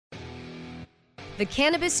The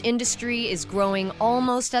cannabis industry is growing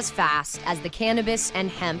almost as fast as the cannabis and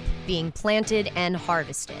hemp being planted and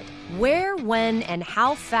harvested. Where, when, and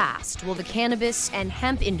how fast will the cannabis and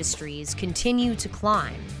hemp industries continue to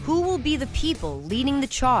climb? Who will be the people leading the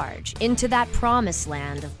charge into that promised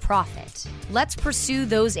land of profit? Let's pursue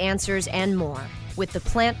those answers and more with the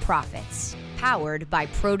Plant Profits, powered by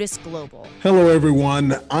Protus Global. Hello,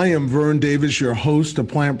 everyone. I am Vern Davis, your host of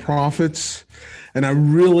Plant Profits. And I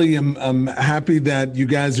really am happy that you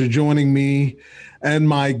guys are joining me and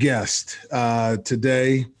my guest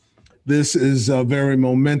today. This is a very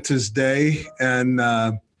momentous day, and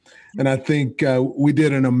I think we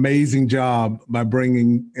did an amazing job by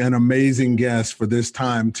bringing an amazing guest for this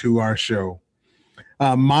time to our show.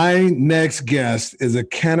 My next guest is a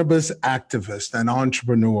cannabis activist and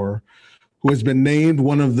entrepreneur who has been named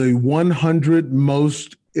one of the 100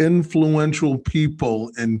 most influential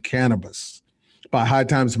people in cannabis by High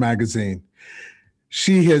Times Magazine.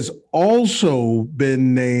 She has also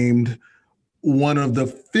been named one of the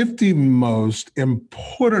 50 most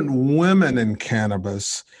important women in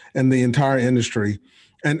cannabis in the entire industry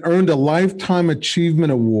and earned a Lifetime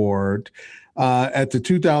Achievement Award at the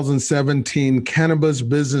 2017 Cannabis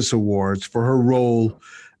Business Awards for her role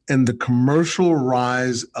in the commercial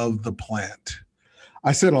rise of the plant.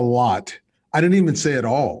 I said a lot. I didn't even say it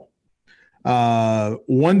all.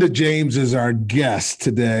 Wanda James is our guest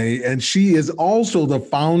today, and she is also the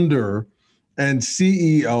founder and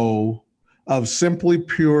CEO of Simply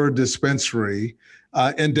Pure Dispensary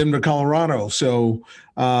in Denver, Colorado. So,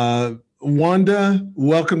 Wanda,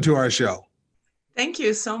 welcome to our show. Thank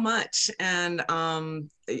you so much. And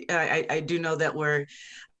I do know that we're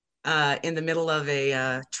in the middle of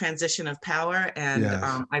a transition of power, and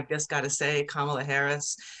yes. I've just got to say, Kamala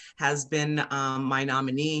Harris has been my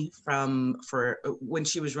nominee for when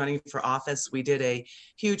she was running for office. We did a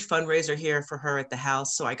huge fundraiser here for her at the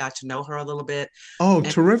house, so I got to know her a little bit. Oh,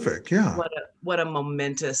 and terrific! Yeah, what a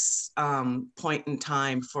momentous point in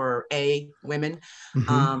time for women,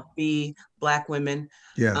 B, Black women.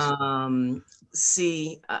 Yes.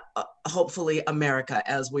 C, hopefully America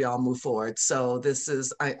as we all move forward. So this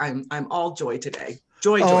is I'm all joy today.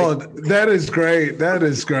 Joy. That is great. That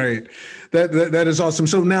is great. That is awesome.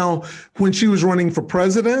 So now, when she was running for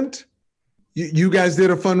president, you guys did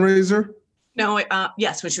a fundraiser? No,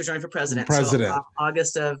 yes, when she was running for president. So,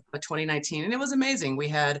 August of 2019, and it was amazing. We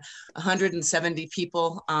had 170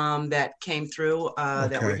 people that came through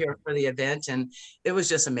that were here for the event, and it was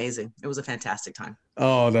just amazing. It was a fantastic time.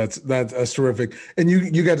 Oh, that's terrific. And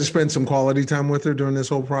you got to spend some quality time with her during this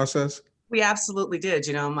whole process? We absolutely did.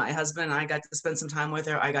 You know, my husband and I got to spend some time with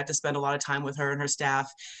her. I got to spend a lot of time with her and her staff,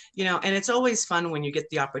 you know, and it's always fun when you get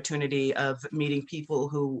the opportunity of meeting people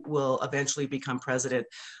who will eventually become president.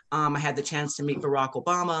 I had the chance to meet Barack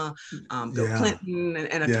Obama, Bill Clinton,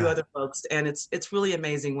 and a few other folks. And it's really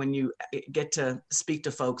amazing when you get to speak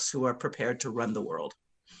to folks who are prepared to run the world.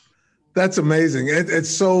 That's amazing. It's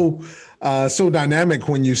so dynamic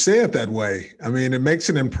when you say it that way. I mean, it makes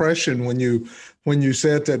an impression when you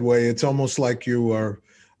say it that way. It's almost like you are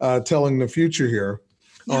telling the future here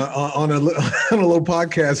on a little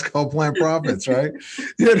podcast called Plant Profits, right?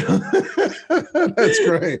 You know, that's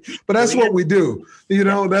great. But that's what we do. You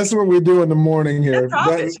know, that's what we do in the morning here.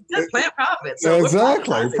 Plant Profits. So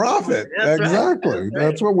exactly, profit. Exactly. Right.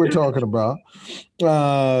 That's what we're talking about.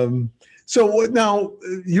 So now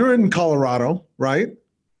you're in Colorado, right?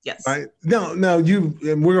 Yes. Right. Now we're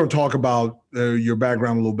going to talk about your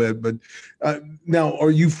background a little bit, but now,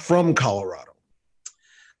 are you from Colorado?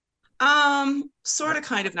 Sort of,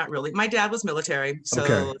 kind of, not really. My dad was military,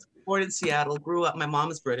 so born in Seattle, grew up. My mom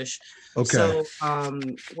is British. Okay. So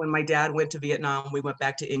when my dad went to Vietnam, we went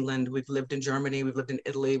back to England. We've lived in Germany. We've lived in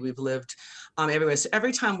Italy. We've lived everywhere. So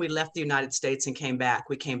every time we left the United States and came back,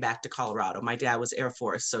 we came back to Colorado. My dad was Air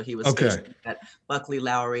Force, so he was stationed at Buckley,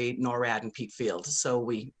 Lowry, NORAD, and Peak Field. So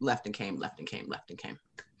we left and came.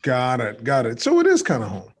 Got it. So it is kind of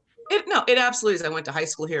home. It absolutely is. I went to high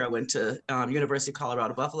school here. I went to University of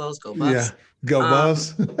Colorado Buffaloes. Go Buffs. Yeah, go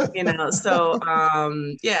Buffs. You know, so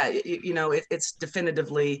it's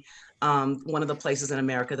definitively one of the places in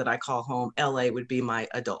America that I call home. LA would be my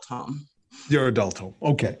adult home. Your adult home.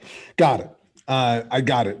 Okay, got it. I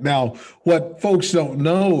got it. Now, what folks don't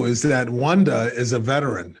know is that Wanda is a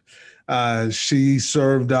veteran. She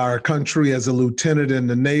served our country as a lieutenant in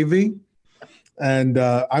the Navy, and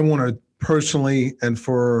I want to personally, and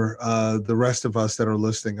for the rest of us that are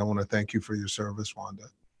listening, I want to thank you for your service, Wanda.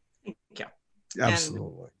 Thank you.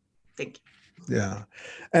 Absolutely. Thank you. Yeah.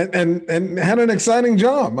 And had an exciting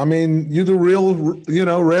job. I mean, you're the real,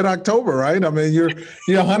 Red October, right? I mean,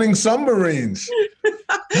 you're hunting submarines.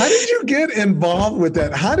 How did you get involved with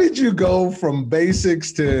that? How did you go from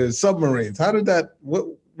basics to submarines? How did that,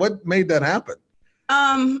 what made that happen?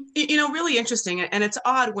 Really interesting. And it's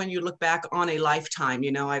odd when you look back on a lifetime.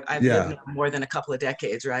 I've lived now more than a couple of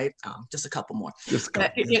decades, right? Just a couple more. Just a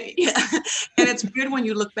couple, yeah. And it's weird when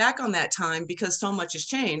you look back on that time because so much has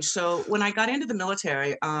changed. So when I got into the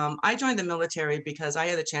military, I joined the military because I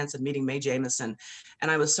had the chance of meeting Mae Jemison,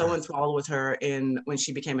 and I was so enthralled with her when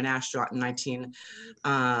she became an astronaut in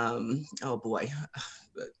oh boy.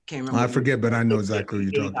 Can't remember. I forget, but I know exactly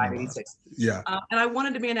what you're talking about. 86. Yeah. And I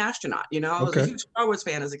wanted to be an astronaut. I was a huge Star Wars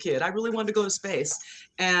fan as a kid. I really wanted to go to space.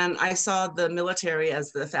 And I saw the military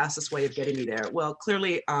as the fastest way of getting me there. Well,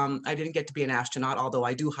 clearly, I didn't get to be an astronaut, although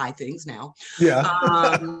I do high things now. Yeah.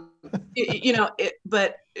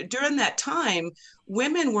 But during that time,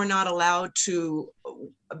 women were not allowed to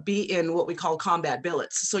be in what we call combat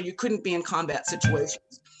billets. So you couldn't be in combat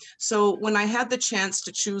situations. So when I had the chance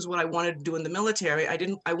to choose what I wanted to do in the military,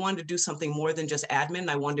 I wanted to do something more than just admin.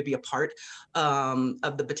 I wanted to be a part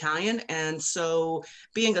of the battalion. And so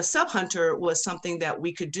being a sub hunter was something that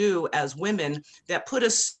we could do as women that put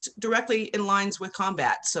us directly in lines with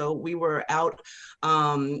combat. So we were out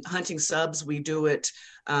hunting subs. We do it.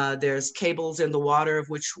 There's cables in the water of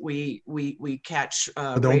which we catch.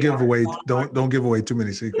 Don't give away. Don't give away too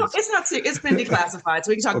many secrets. It's not. It's been declassified, so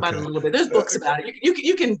we can talk about it a little bit. There's books about it.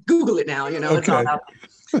 You can Google it now. It's all out there.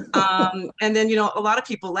 And then a lot of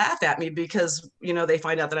people laugh at me because they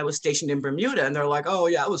find out that I was stationed in Bermuda, and they're like, "Oh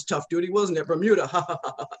yeah, it was tough duty, wasn't it, Bermuda?"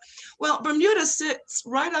 Well, Bermuda sits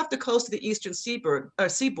right off the coast of the eastern seaboard.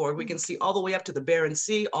 We can see all the way up to the Bering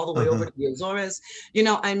Sea, all the way over to the Azores.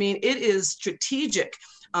 It is strategic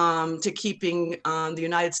to keeping the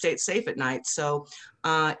United States safe at night. So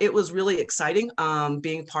it was really exciting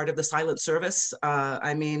being part of the Silent Service.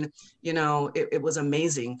 It was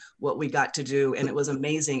amazing what we got to do. And it was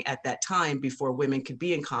amazing at that time before women could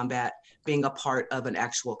be in combat, being a part of an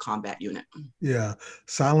actual combat unit. Yeah.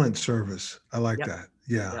 Silent Service. I like that.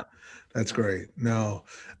 Yeah. That's great. No.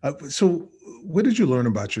 So what did you learn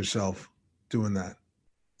about yourself doing that?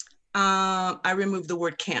 I removed the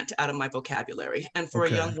word can't out of my vocabulary. And for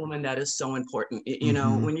a young woman, that is so important.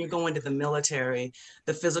 When you go into the military,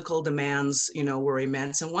 the physical demands, were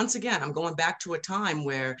immense. And once again, I'm going back to a time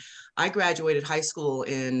where I graduated high school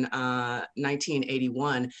in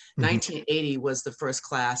 1981. 1980 was the first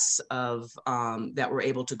class of that were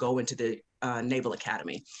able to go into the Naval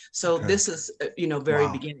Academy. So this is, very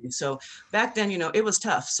beginning. So back then, it was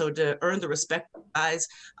tough. So to earn the respect of guys,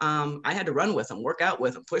 I had to run with them, work out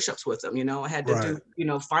with them, push-ups with them. I had to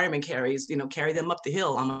do, fireman carries, carry them up the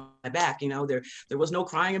hill on my back. There was no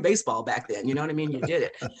crying in baseball back then. You know what I mean? You did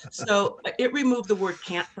it. So it removed the word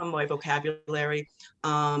can't from my vocabulary.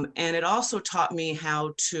 And it also taught me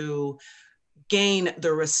how to gain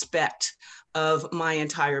the respect of my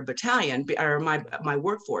entire battalion or my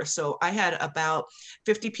workforce. So I had about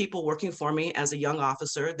 50 people working for me as a young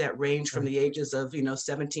officer that ranged from the ages of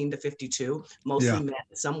 17 to 52, mostly men,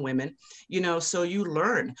 some women. So you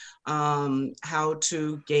learn how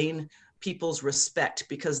to gain people's respect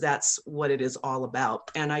because that's what it is all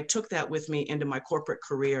about. And I took that with me into my corporate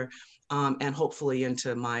career and hopefully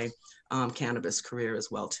into my cannabis career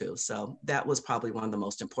as well too. So that was probably one of the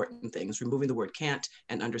most important things, removing the word can't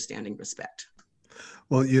and understanding respect.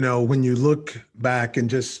 Well, when you look back and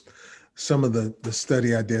just some of the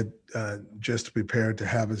study I did just to prepare to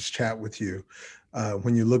have us chat with you,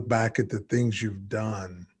 when you look back at the things you've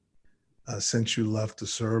done since you left the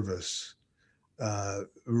service,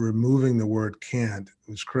 removing the word can't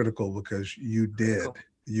was critical because you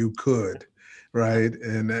could. Right.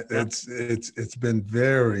 And it's been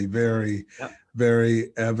very, very,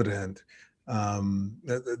 very evident.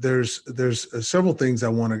 There's several things I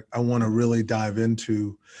want to really dive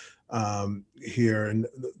into here. And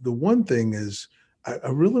the one thing is I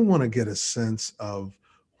really want to get a sense of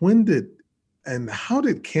how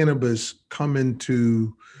did cannabis come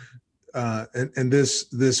into and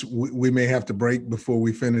this we may have to break before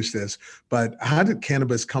we finish this, but how did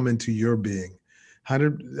cannabis come into your being? How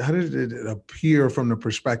did it appear from the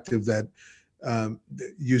perspective that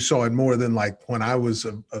you saw it more than like when I was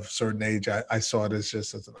of a certain age? I saw it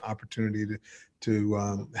as an opportunity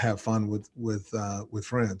to have fun with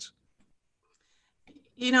friends.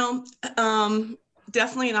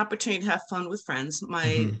 Definitely an opportunity to have fun with friends.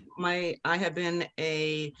 I have been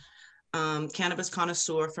a cannabis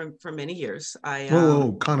connoisseur for many years.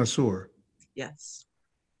 Connoisseur. Yes,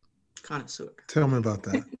 connoisseur. Tell me about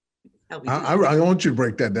that. I want you to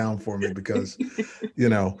break that down for me because,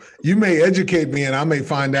 you may educate me and I may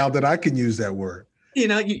find out that I can use that word.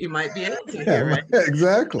 you might be able to hear, right?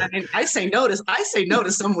 Exactly. I mean, I say no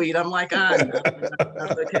to some weed. I'm like, no,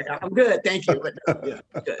 okay, I'm good, thank you, but no, yeah,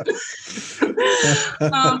 good.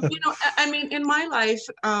 I mean, in my life,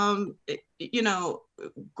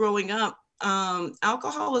 growing up,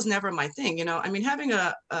 alcohol was never my thing. I mean, having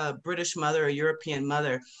a British mother, a European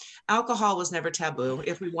mother, alcohol was never taboo.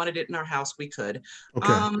 If we wanted it in our house, we could.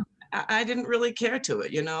 Okay. I didn't really care to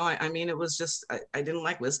it. I mean, it was just, I didn't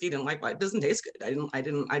like whiskey, didn't like, it doesn't taste good.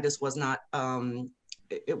 I just was not,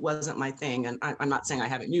 it wasn't my thing. And I'm not saying I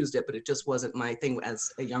haven't used it, but it just wasn't my thing as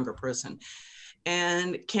a younger person.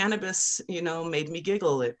 And cannabis, made me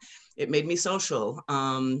giggle. It made me social.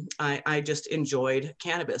 I just enjoyed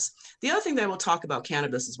cannabis. The other thing that I will talk about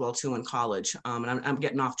cannabis as well too in college, and I'm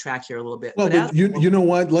getting off track here a little bit. Well, but you know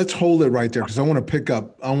what? Let's hold it right there because I want to pick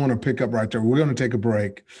up right there. We're going to take a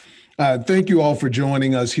break. Thank you all for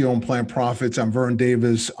joining us here on Plant Profits. I'm Vern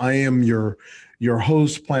Davis. I am your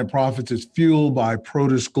host. Plant Profits is fueled by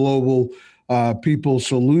Protus Global People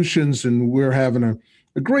Solutions, and we're having a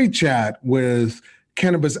great chat with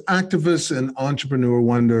cannabis activist and entrepreneur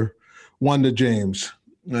Wanda James.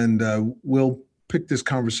 And we'll pick this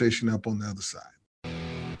conversation up on the other side.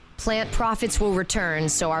 Plant Profits will return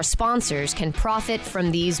so our sponsors can profit from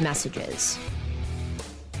these messages.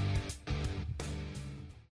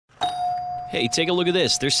 Hey, take a look at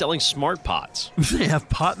this. They're selling smart pots. They have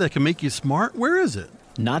pot that can make you smart? Where is it?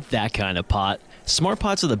 Not that kind of pot. Smart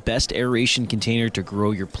pots are the best aeration container to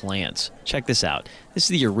grow your plants. Check this out. This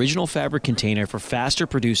is the original fabric container for faster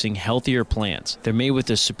producing, healthier plants. They're made with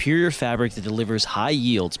a superior fabric that delivers high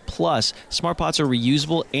yields. Plus, smart pots are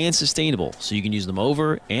reusable and sustainable, so you can use them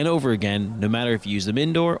over and over again, no matter if you use them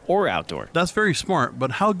indoor or outdoor. That's very smart,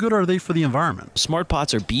 but how good are they for the environment? Smart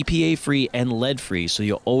pots are BPA-free and lead-free, so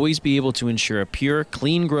you'll always be able to ensure a pure,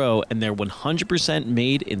 clean grow, and they're 100%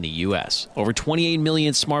 made in the U.S. Over 28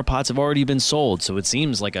 million smart pots have already been sold, so it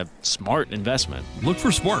seems like a smart investment. Look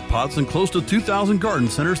for smart pots in close to 2,000 garden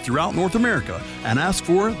centers throughout North America and ask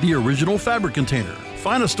for the original fabric container.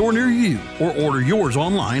 Find a store near you or order yours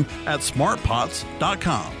online at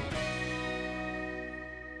smartpots.com.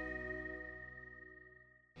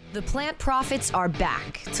 The Plant Profits are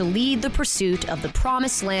back to lead the pursuit of the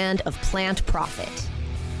promised land of plant profit.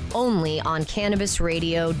 Only on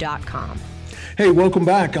CannabisRadio.com. Hey, welcome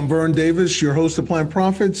back. I'm Vern Davis, your host of Plant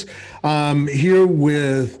Profits. I'm here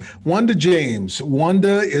with Wanda James.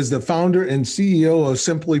 Wanda is the founder and CEO of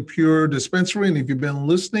Simply Pure Dispensary. And if you've been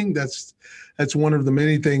listening, that's one of the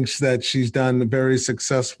many things that she's done very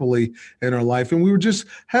successfully in her life. And we were just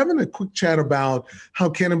having a quick chat about how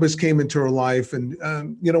cannabis came into her life. And,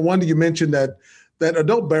 Wanda, you mentioned that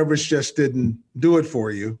adult beverage just didn't do it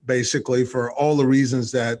for you, basically, for all the reasons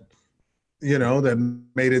that that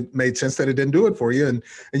made sense that it didn't do it for you.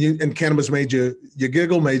 And cannabis made you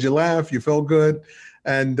giggle, made you laugh, you felt good.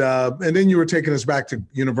 And then you were taking us back to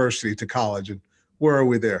university, to college. And where are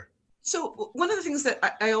we there? So one of the things that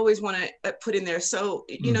I always want to put in there, so,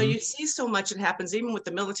 you see so much, it happens even with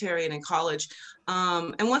the military and in college.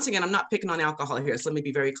 And once again, I'm not picking on alcohol here, so let me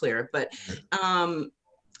be very clear, but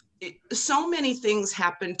so many things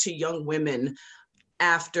happen to young women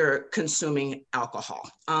after consuming alcohol.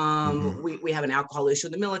 We have an alcohol issue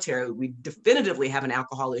in the military. We definitively have an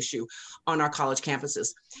alcohol issue on our college campuses.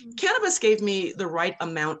 Cannabis gave me the right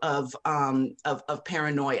amount of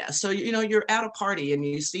paranoia. So, you're at a party and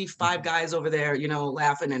you see five guys over there,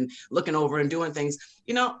 laughing and looking over and doing things.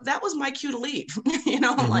 That was my cue to leave.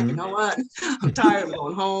 I'm like, you know what? I'm tired. I'm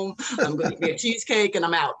going home. I'm going to get a cheesecake and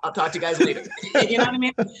I'm out. I'll talk to you guys later. You know what I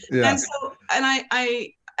mean? Yeah. And so, and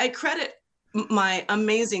I credit my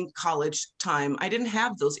amazing college time. I didn't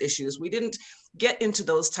have those issues. We didn't get into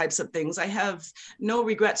those types of things. I have no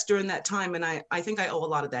regrets during that time. And I think I owe a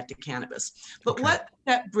lot of that to cannabis. But Okay. What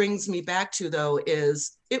that brings me back to, though,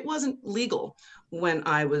 is it wasn't legal when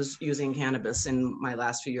I was using cannabis in my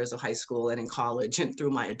last few years of high school and in college and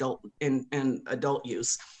through my adult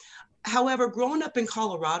use. However, growing up in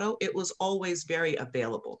Colorado, it was always very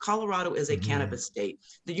available. Colorado is a cannabis state.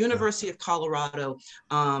 The University of Colorado,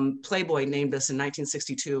 Playboy named us in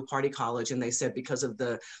 1962 Party College, and they said because of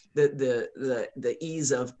the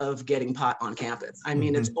ease of getting pot on campus. I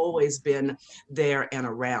mean, it's always been there and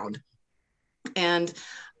around. And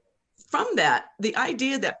from that, the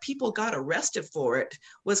idea that people got arrested for it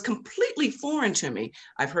was completely foreign to me.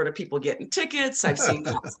 I've heard of people getting tickets. I've seen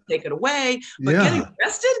cops take it away, but getting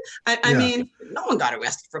arrested? I mean, no one got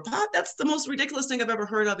arrested for pot. That's the most ridiculous thing I've ever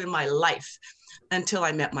heard of in my life until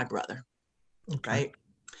I met my brother, right?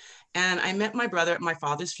 And I met my brother at my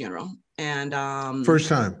father's funeral. And First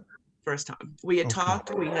time? First time. We had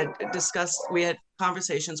talked, we had discussed, we had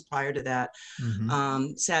conversations prior to that.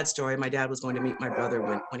 Sad story. My dad was going to meet my brother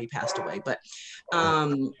when he passed away. But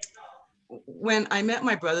when I met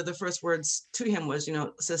my brother, the first words to him was,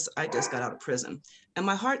 sis, I just got out of prison. And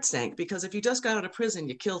my heart sank, because if you just got out of prison,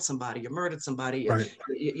 you killed somebody, you murdered somebody,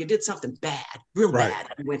 you did something bad, real bad,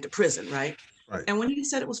 you went to prison, right? And when he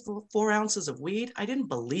said it was for 4 ounces of weed, I didn't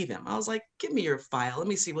believe him. I was like, give me your file. Let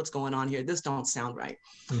me see what's going on here. This don't sound right.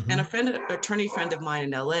 And an attorney friend of mine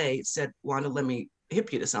in LA said, Wanda, let me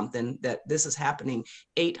hip you to something, that this is happening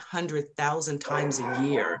 800,000 times a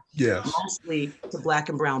year. Yes. Mostly to Black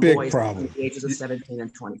and brown Big boys problem. between the ages of 17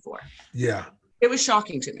 and 24. Yeah. It was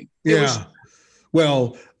shocking to me.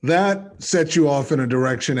 Well, that sets you off in a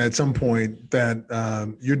direction at some point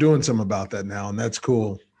that you're doing something about that now, and that's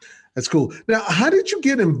cool. That's cool. Now, how did you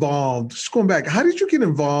get involved? Just going back, how did you get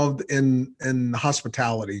involved in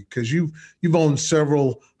hospitality? Because you've owned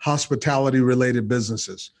several hospitality related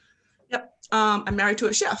businesses. Yep. I'm married to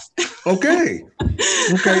a chef. Okay.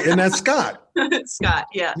 And that's Scott. Scott,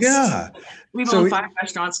 yes. Yeah. We've owned 5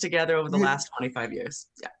 restaurants together over the last 25 years.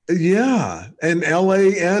 Yeah. Yeah. And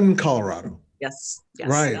LA and Colorado. Yes.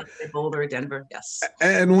 Right. Boulder, Denver. Yes.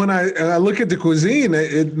 And when I look at the cuisine,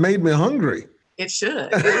 it made me hungry. It should.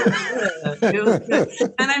 It was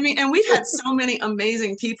good. And we've had so many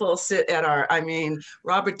amazing people sit at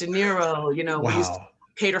Robert De Niro, we used to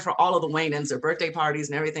cater for all of the Wayans, their birthday parties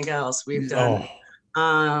and everything else. We've done,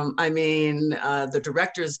 the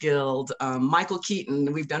Directors Guild, Michael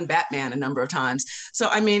Keaton, we've done Batman a number of times. So,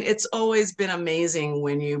 it's always been amazing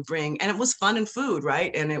when you bring, and it was fun and food,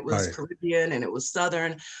 right? And it was Caribbean and it was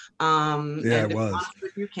Southern. It was.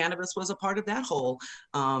 Cannabis was a part of that whole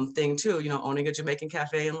thing too. Owning a Jamaican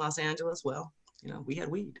cafe in Los Angeles. Well, we had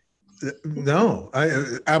weed. No,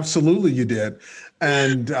 absolutely you did.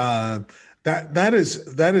 And that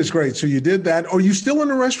is great. So you did that. Are you still in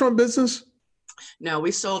the restaurant business? No,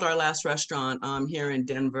 we sold our last restaurant here in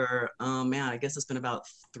Denver. I guess it's been about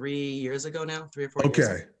 3 years ago now, 3 or 4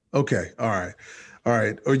 years. Okay. All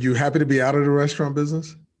right. Are you happy to be out of the restaurant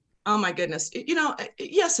business? Oh my goodness.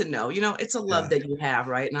 Yes and no. It's a love that you have,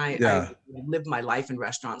 right? And I lived my life in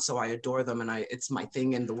restaurants, so I adore them, and it's my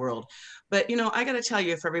thing in the world. But I got to tell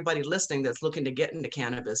you, for everybody listening that's looking to get into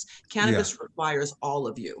cannabis requires all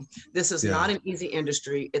of you. This is not an easy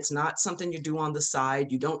industry. It's not something you do on the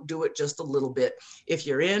side. You don't do it just a little bit. If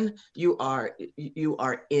you're in, you are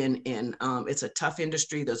in. It's a tough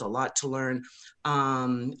industry. There's a lot to learn.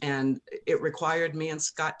 And it required me and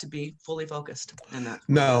Scott to be fully focused. And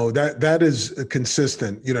that is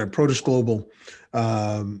consistent. Produce Global,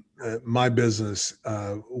 my business,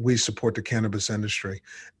 we support the cannabis industry,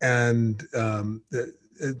 and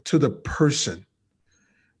to the person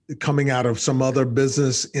coming out of some other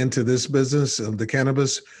business into this business of the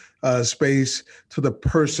cannabis space, to the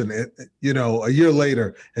person, a year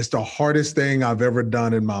later, it's the hardest thing I've ever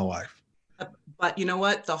done in my life. But you know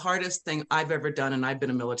what? The hardest thing I've ever done, and I've been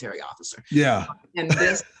a military officer. Yeah. And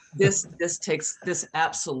this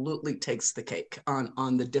absolutely takes the cake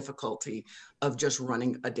on the difficulty of just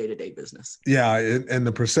running a day-to-day business. Yeah, and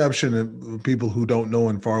the perception of people who don't know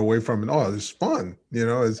and far away from it. Oh, it's fun.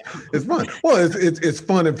 It's fun. Well, it's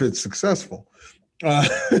fun if it's successful.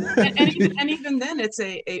 And even then, it's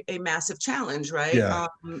a massive challenge, right? Yeah.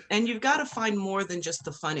 And you've got to find more than just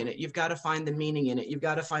the fun in it. You've got to find the meaning in it. You've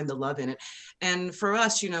got to find the love in it. And for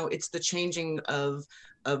us, it's the changing of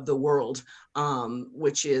the world,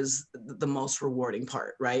 which is the most rewarding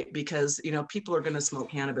part, right? Because, people are going to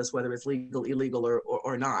smoke cannabis, whether it's legal, illegal,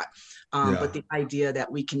 or not. But the idea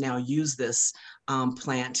that we can now use this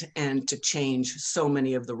plant and to change so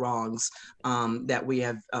many of the wrongs that we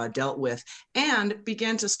have dealt with, and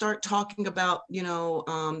begin to start talking about,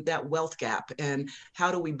 that wealth gap, and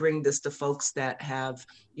how do we bring this to folks that have,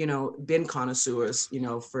 been connoisseurs,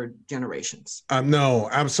 for generations. No,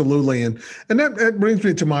 absolutely. And that brings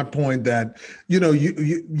me to my point that,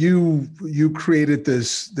 you created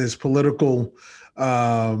this political,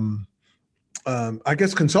 I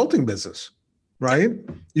guess, consulting business, right?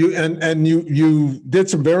 You did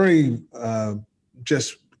some very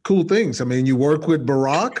just cool things. You work with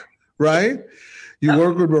Barack, right? You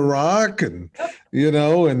work with Barack, and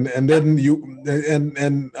and then you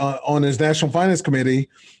on his National Finance Committee,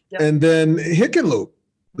 and then Hickenlooper,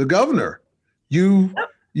 the governor. You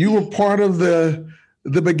were part of the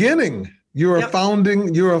beginning. You're a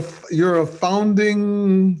founding. You're a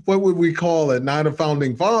founding. What would we call it? Not a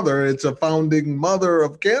founding father. It's a founding mother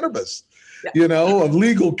of cannabis. Of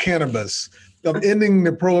legal cannabis, of ending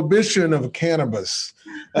the prohibition of cannabis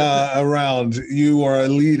around. You are a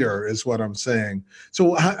leader, is what I'm saying.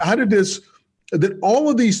 So how did this that all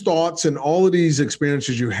of these thoughts and all of these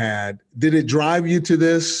experiences you had, did it drive you to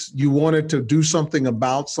this? You wanted to do something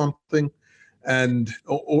about something,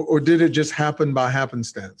 or did it just happen by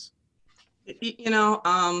happenstance?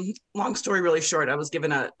 Long story really short, I was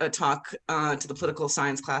given a talk to the political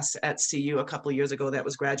science class at CU a couple of years ago that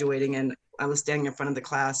was graduating, and I was standing in front of the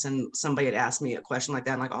class, and somebody had asked me a question like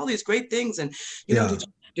that, and like all these great things, and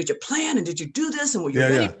did you plan, and did you do this, and were you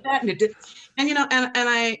ready for that,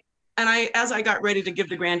 and I as I got ready to give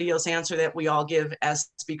the grandiose answer that we all give as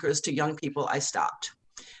speakers to young people, I stopped,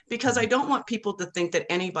 because I don't want people to think that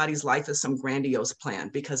anybody's life is some grandiose plan,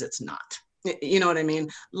 because it's not. You know what I mean?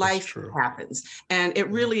 Life happens. And it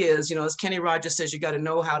really is, as Kenny Rogers says, you got to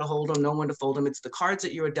know how to hold them, know when to fold them. It's the cards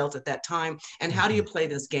that you were dealt at that time. And how do you play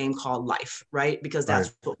this game called life, right? Because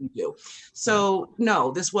that's what we do. So no,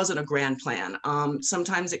 this wasn't a grand plan.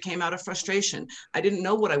 Sometimes it came out of frustration. I didn't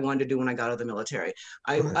know what I wanted to do when I got out of the military.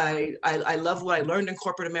 I love what I learned in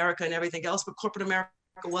corporate America and everything else, but corporate America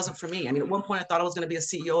wasn't for me. I mean, at one point I thought I was going to be a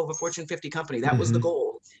CEO of a Fortune 50 company. That was the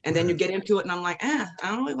goal. And then you get into it and I'm like, I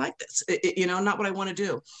don't really like this. Not what I want to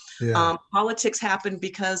do. Yeah. Politics happened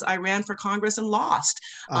because I ran for Congress and lost.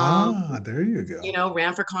 There you go.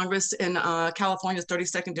 Ran for Congress in California's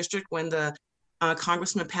 32nd district when the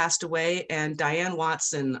congressman passed away, and Diane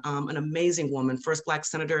Watson, an amazing woman, first Black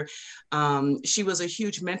senator. She was a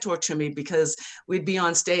huge mentor to me, because we'd be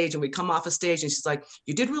on stage and we'd come off a stage and she's like,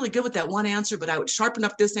 you did really good with that one answer, but I would sharpen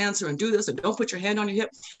up this answer and do this, and don't put your hand on your hip.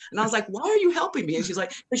 And I was like, why are you helping me? And she's like,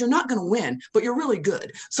 because you're not going to win, but you're really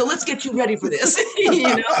good. So let's get you ready for this. So, and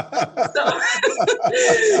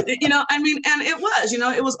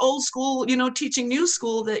it was old school, teaching new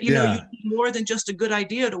school that, you need more than just a good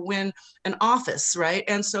idea to win an office, right?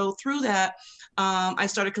 And so through that, I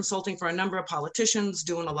started consulting for a number of politicians,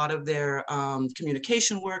 doing a lot of their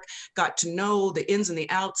communication work, got to know the ins and the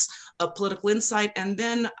outs of political insight. And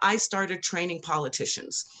then I started training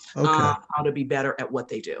politicians how to be better at what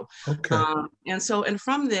they do. And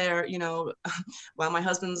from there, while my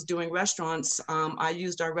husband's doing restaurants, I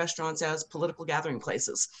used our restaurants as political gathering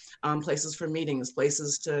places, places for meetings,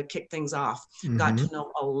 places to kick things off. Got to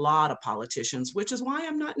know a lot of politicians, which is why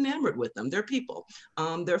I'm not enamored with them. They're people.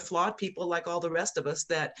 They're flawed people like all the rest of us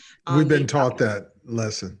that we've been taught that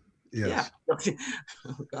lesson. Yes. Yeah.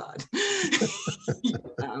 Oh God.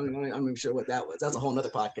 I'm not even sure what that was. That's a whole nother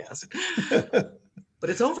podcast. But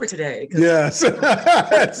it's over today. Yes,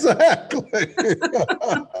 exactly.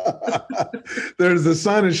 The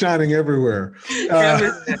sun is shining everywhere.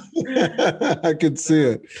 I can see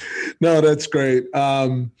it. No, that's great.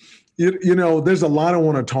 There's a lot I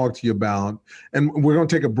want to talk to you about, and we're going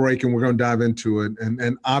to take a break and we're going to dive into it.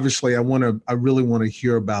 And obviously, I really want to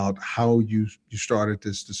hear about how you started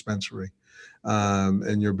this dispensary,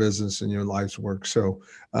 and your business and your life's work. So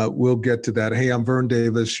we'll get to that. Hey, I'm Vern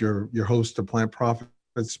Davis, your host of Plant Profits.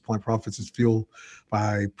 Plant Profits is fueled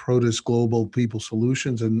by Protus Global People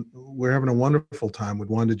Solutions, and we're having a wonderful time with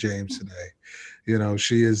Wanda James today.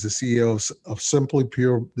 She is the CEO of Simply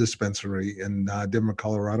Pure Dispensary in Denver,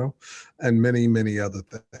 Colorado, and many, many other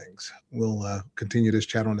things. We'll continue this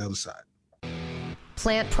chat on the other side.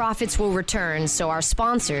 Plant Profits will return so our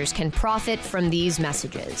sponsors can profit from these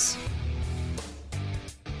messages.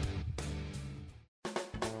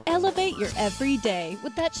 Elevate your everyday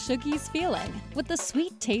with that Shoogies feeling, with the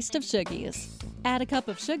sweet taste of Shoogies. Add a cup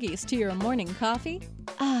of Shoogies to your morning coffee.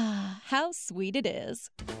 Ah, how sweet it is.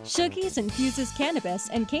 Shoogies infuses cannabis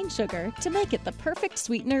and cane sugar to make it the perfect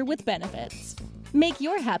sweetener with benefits. Make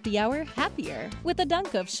your happy hour happier with a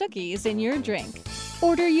dunk of Shoogies in your drink.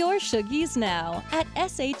 Order your Shoogies now at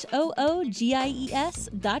shoogies.com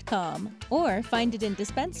or find it in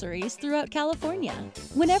dispensaries throughout California.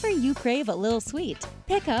 Whenever you crave a little sweet,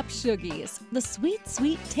 pick up Shoogies, the sweet,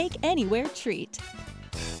 sweet take-anywhere treat.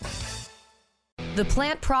 The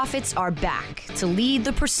Plant Profits are back to lead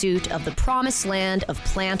the pursuit of the promised land of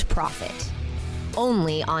plant profit.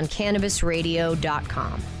 Only on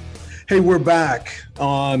CannabisRadio.com. Hey, we're back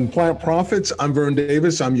on Plant Profits. I'm Vern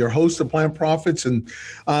Davis. I'm your host of Plant Profits, and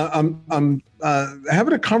I'm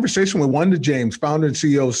having a conversation with Wanda James, founder and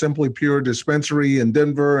CEO of Simply Pure Dispensary in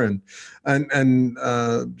Denver, and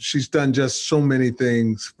she's done just so many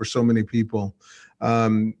things for so many people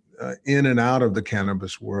in and out of the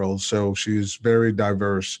cannabis world. So she's very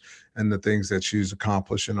diverse in the things that she's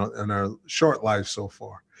accomplished in her short life so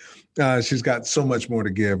far. She's got so much more to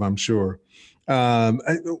give, I'm sure.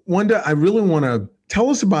 Wanda, I really want to tell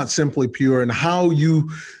us about Simply Pure and how you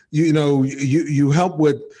help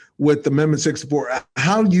with Amendment 64,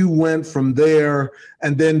 how you went from there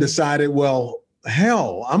and then decided, well,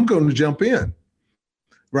 hell, I'm going to jump in,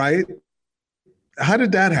 right? How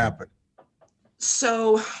did that happen?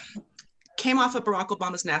 So came off of Barack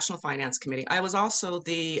Obama's National Finance Committee. I was also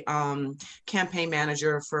the campaign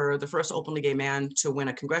manager for the first openly gay man to win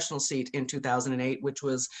a congressional seat in 2008, which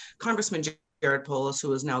was Congressman Jared Polis,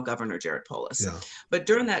 who is now Governor Jared Polis. Yeah. But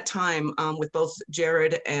during that time, with both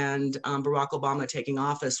Jared and Barack Obama taking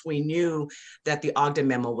office, we knew that the Ogden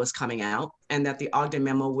Memo was coming out, and that the Ogden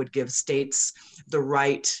Memo would give states the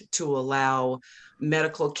right to allow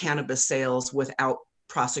medical cannabis sales without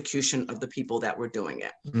prosecution of the people that were doing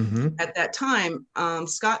it. Mm-hmm. At that time,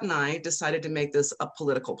 Scott and I decided to make this a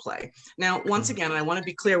political play. Now, once again, I want to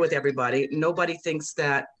be clear with everybody, nobody thinks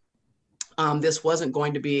that this wasn't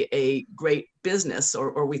going to be a great business,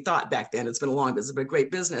 or we thought back then, it's been a long business, but a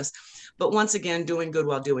great business. But once again, doing good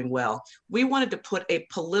while doing well. We wanted to put a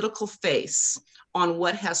political face on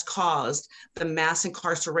what has caused the mass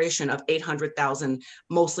incarceration of 800,000,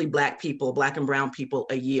 mostly Black people, Black and brown people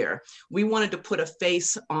a year. We wanted to put a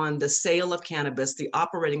face on the sale of cannabis, the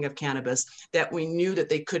operating of cannabis, that we knew that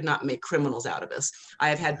they could not make criminals out of us. I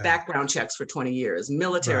have had background checks for 20 years,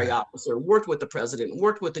 military officer, worked with the president,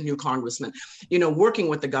 worked with the new congressman, working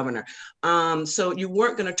with the governor. So you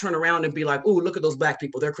weren't going to turn around and be like, oh, look at those Black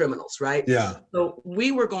people, they're criminals, right? Yeah. So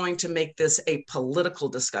we were going to make this a political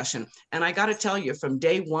discussion. And I got to tell you, from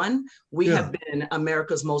day one, we have been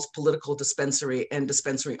America's most political dispensary and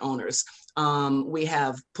dispensary owners. We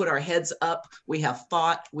have put our heads up, we have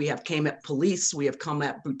fought, we have came at police, we have come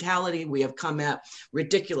at brutality, we have come at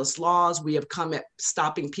ridiculous laws, we have come at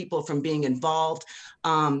stopping people from being involved.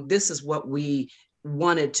 This is what we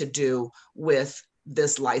wanted to do with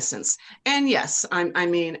this license. And yes, I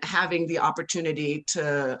mean, having the opportunity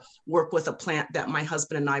to work with a plant that my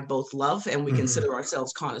husband and I both love, and we consider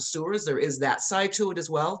ourselves connoisseurs, there is that side to it as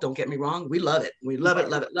well. Don't get me wrong. We love it. We love it,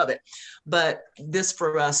 love it, love it. But this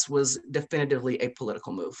for us was definitively a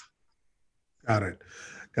political move. Got it.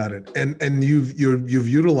 Got it. And you've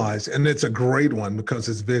utilized, and it's a great one because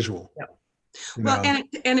it's visual. Yep. Well,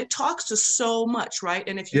 and it talks to so much, right?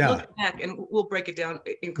 And if you look back, and we'll break it down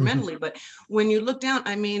incrementally, but when you look down,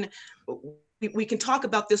 I mean, we can talk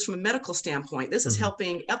about this from a medical standpoint. This is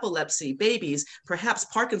helping epilepsy, babies, perhaps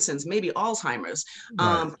Parkinson's, maybe Alzheimer's,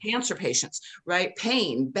 cancer patients, right?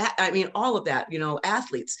 Pain, I mean, all of that,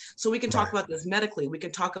 athletes. So we can talk about this medically. We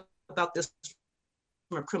can talk about this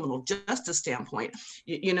from a criminal justice standpoint.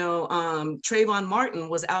 Trayvon Martin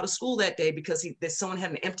was out of school that day because someone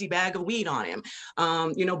had an empty bag of weed on him.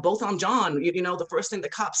 Botham Jean, the first thing the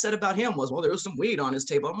cops said about him was, well, there was some weed on his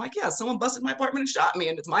table. I'm like, yeah, someone busted my apartment and shot me,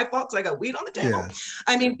 and it's my fault because I got weed on the table. Yeah.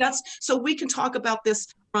 I mean, so we can talk about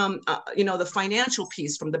this from, the financial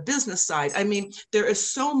piece, from the business side. I mean, there is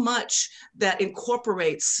so much that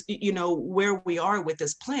incorporates, where we are with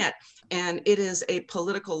this plant. And it is a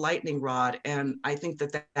political lightning rod. And I think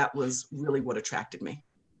that was really what attracted me.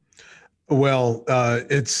 Well,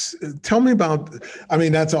 tell me about, I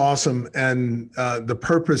mean, that's awesome. And the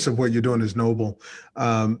purpose of what you're doing is noble.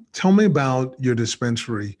 Tell me about your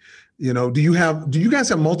dispensary. Do you guys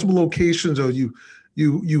have multiple locations, or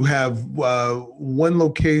you have one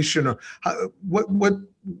location, or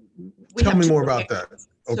tell me more about that.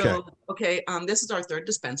 Okay. This is our third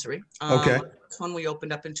dispensary. This one we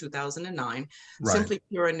opened up in 2009. Right. Simply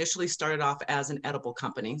Pure initially started off as an edible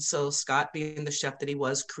company. So Scott, being the chef that he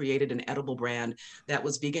was, created an edible brand that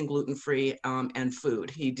was vegan, gluten-free, and food.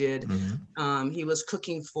 He did. He was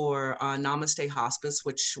cooking for Namaste Hospice,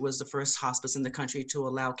 which was the first hospice in the country to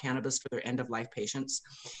allow cannabis for their end-of-life patients.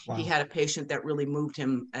 Wow. He had a patient that really moved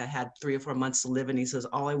him, had 3 or 4 months to live, and he says,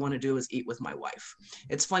 all I want to do is eat with my wife.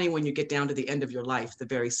 It's funny when you get down to the end of your life, the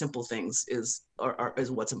very simple things is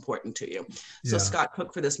what's important to you. So Scott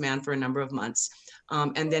cooked for this man for a number of months,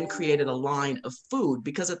 and then created a line of food,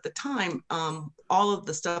 because at the time, all of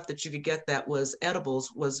the stuff that you could get that was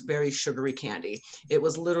edibles was very sugary candy. It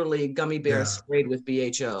was literally gummy bears sprayed with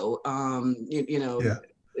BHO,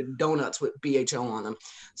 donuts with BHO on them.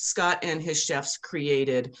 Scott and his chefs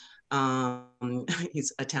created,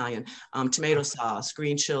 he's Italian, tomato sauce,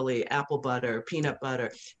 green chili, apple butter, peanut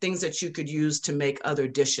butter, things that you could use to make other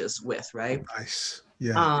dishes with, right? Nice.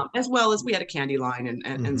 Yeah. As well as we had a candy line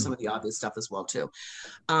and some of the obvious stuff as well too.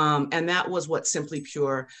 And that was what Simply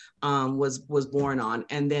Pure was born on.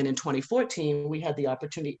 And then in 2014, we had the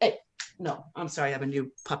opportunity, no, I'm sorry, I have a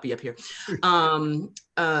new puppy up here.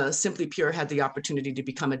 Simply Pure had the opportunity to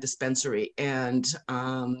become a dispensary, and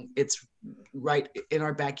it's right in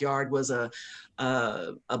our backyard, was a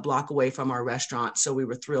block away from our restaurant. So we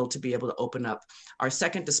were thrilled to be able to open up our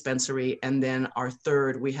second dispensary. And then our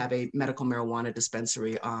third, we have a medical marijuana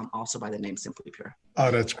dispensary, also by the name Simply Pure.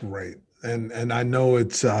 Oh, that's great. And I know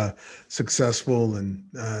it's successful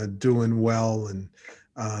and doing well. And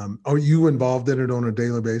Are you involved in it on a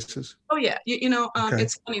daily basis? Oh yeah, Okay.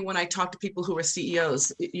 it's funny when I talk to people who are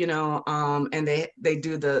CEOs, and they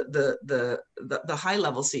do the high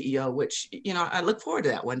level CEO, which I look forward to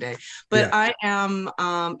that one day. But Yeah. I am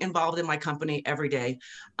involved in my company every day.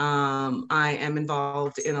 I am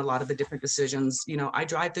involved in a lot of the different decisions. I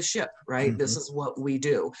drive the ship, right? This is what we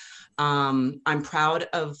do. I'm proud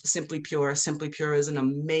of Simply Pure. Simply Pure is an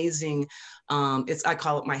amazing. I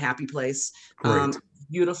call it my happy place. Great.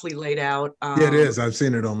 Beautifully laid out. Yeah, it is. I've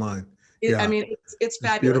seen it online. I Yeah. mean, it's It's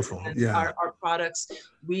fabulous. beautiful. And Yeah. our products,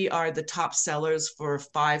 we are the top sellers for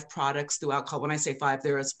 5 products throughout. When I say 5,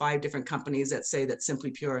 there is 5 different companies that say that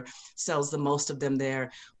Simply Pure sells the most of them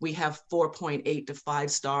there. We have 4.8 to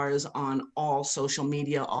 5 stars on all social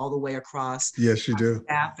media all the way across. Yes, you do. Our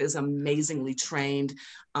staff is amazingly trained.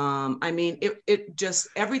 I mean, it just,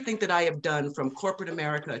 everything that I have done from corporate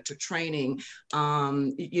America to training,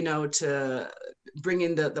 to bring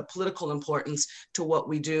in the political importance to what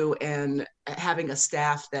we do, and having a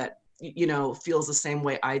staff that feels the same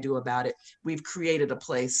way I do about it. We've created a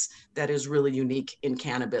place that is really unique in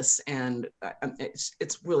cannabis, and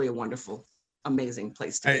it's really a wonderful, amazing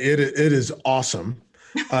place to be. It is awesome.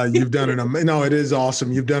 You've done no, it is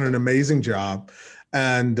awesome. You've done an amazing job,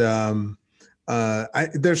 and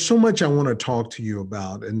there's so much I want to talk to you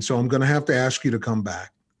about, and so I'm going to have to ask you to come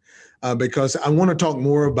back because I want to talk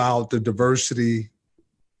more about the diversity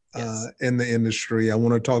in the industry. I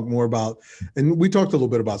want to talk more about, and we talked a little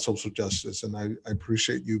bit about social justice, and I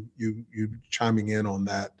appreciate you chiming in on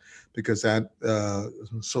that, because that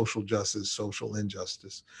social justice, social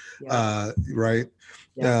injustice, right?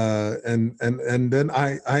 Yeah. And then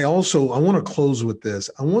I want to close with this.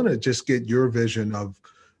 I want to just get your vision of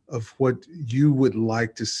what you would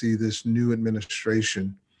like to see this new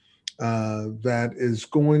administration that is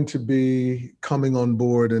going to be coming on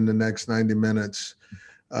board in the next 90 minutes.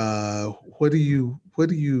 What do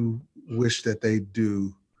you wish that they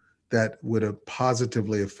do that would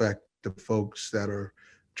positively affect the folks that are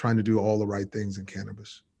trying to do all the right things in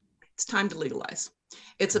cannabis? It's time to legalize.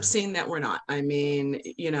 It's obscene that we're not. I mean,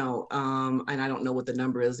 and I don't know what the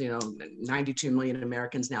number is, 92 million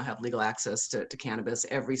Americans now have legal access to cannabis.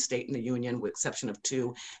 Every state in the union, with exception of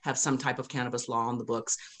 2, have some type of cannabis law on the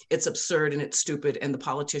books. It's absurd and it's stupid, and the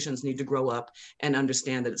politicians need to grow up and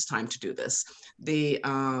understand that it's time to do this. The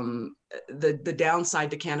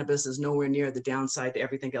downside to cannabis is nowhere near the downside to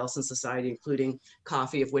everything else in society, including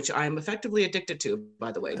coffee, of which I am effectively addicted to,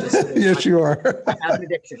 by the way. Yes, you are. I have an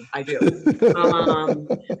addiction. I do.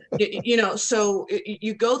 So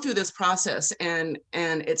you go through this process, and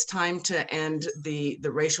it's time to end the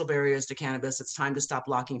racial barriers to cannabis. It's time to stop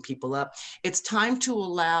locking people up. It's time to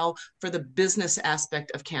allow for the business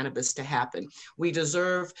aspect of cannabis to happen. We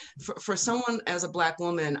deserve, for someone as a Black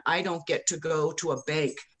woman, I don't get to go to a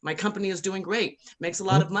bank. My company is doing great, makes a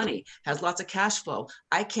lot of money, has lots of cash flow.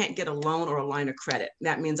 I can't get a loan or a line of credit.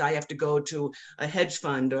 That means I have to go to a hedge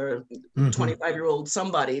fund or 25-year-old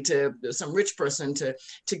somebody, to some rich person to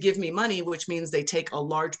give me money, which means they take a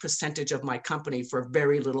large percentage of my company for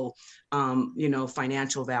very little,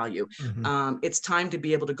 financial value. It's time to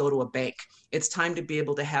be able to go to a bank. It's time to be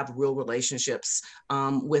able to have real relationships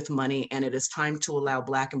with money. And it is time to allow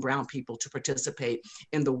Black and brown people to participate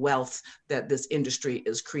in the wealth that this industry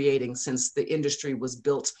is creating, since the industry was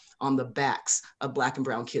built on the backs of Black and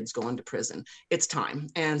brown kids going to prison. It's time.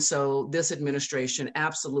 And so this administration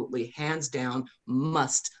absolutely, hands down,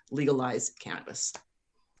 must legalize cannabis.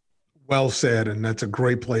 Well said, and that's a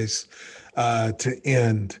great place to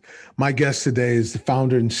end. My guest today is the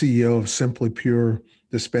founder and CEO of Simply Pure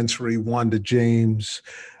Dispensary, Wanda James.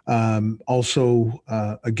 Again,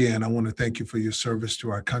 I want to thank you for your service to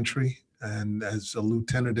our country, and as a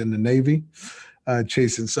lieutenant in the Navy,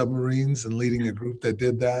 chasing submarines and leading a group that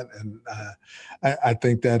did that. And I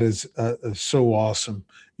think that is so awesome.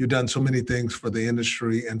 You've done so many things for the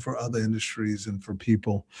industry and for other industries and for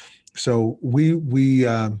people. So we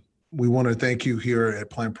want to thank you here at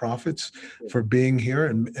Plant Profits for being here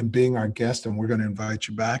and being our guest. And we're going to invite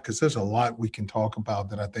you back, because there's a lot we can talk about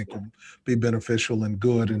that I think will be beneficial and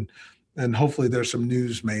good. And hopefully there's some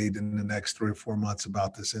news made in the next 3 or 4 months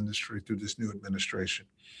about this industry through this new administration.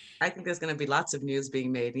 I think there's going to be lots of news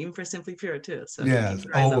being made, even for Simply Pure too. So yes.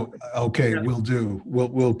 Oh, okay. Yeah. We'll do.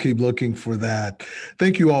 We'll keep looking for that.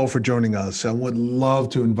 Thank you all for joining us. I would love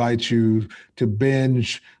to invite you to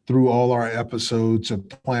binge through all our episodes of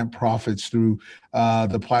Plant Profits through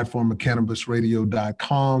the platform of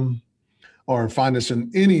cannabisradio.com, or find us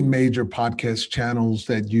in any major podcast channels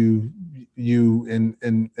that you you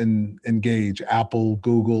engage: Apple,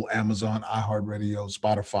 Google, Amazon, iHeartRadio,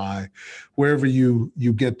 Spotify, wherever you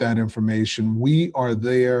get that information. We are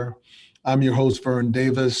there. I'm your host, Vern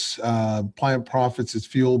Davis. Plant Profits is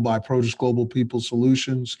fueled by Produce Global People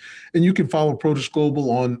Solutions. And you can follow Produce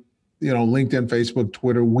Global on LinkedIn, Facebook,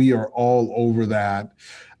 Twitter. We are all over that.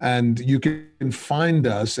 And you can find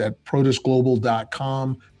us at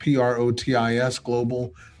produceglobal.com, PROTIS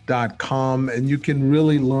global.com. And you can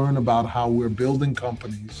really learn about how we're building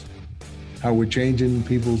companies, how we're changing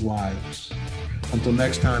people's lives. Until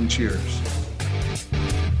next time, cheers.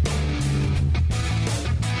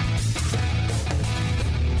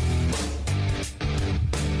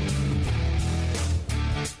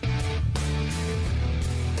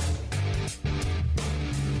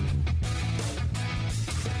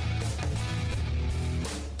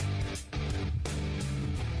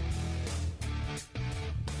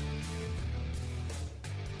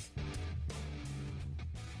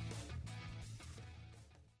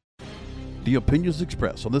 The opinions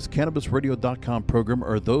expressed on this CannabisRadio.com program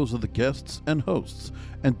are those of the guests and hosts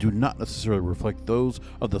and do not necessarily reflect those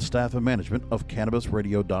of the staff and management of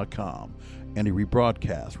CannabisRadio.com. Any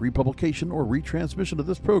rebroadcast, republication, or retransmission of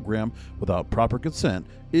this program without proper consent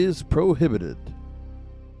is prohibited.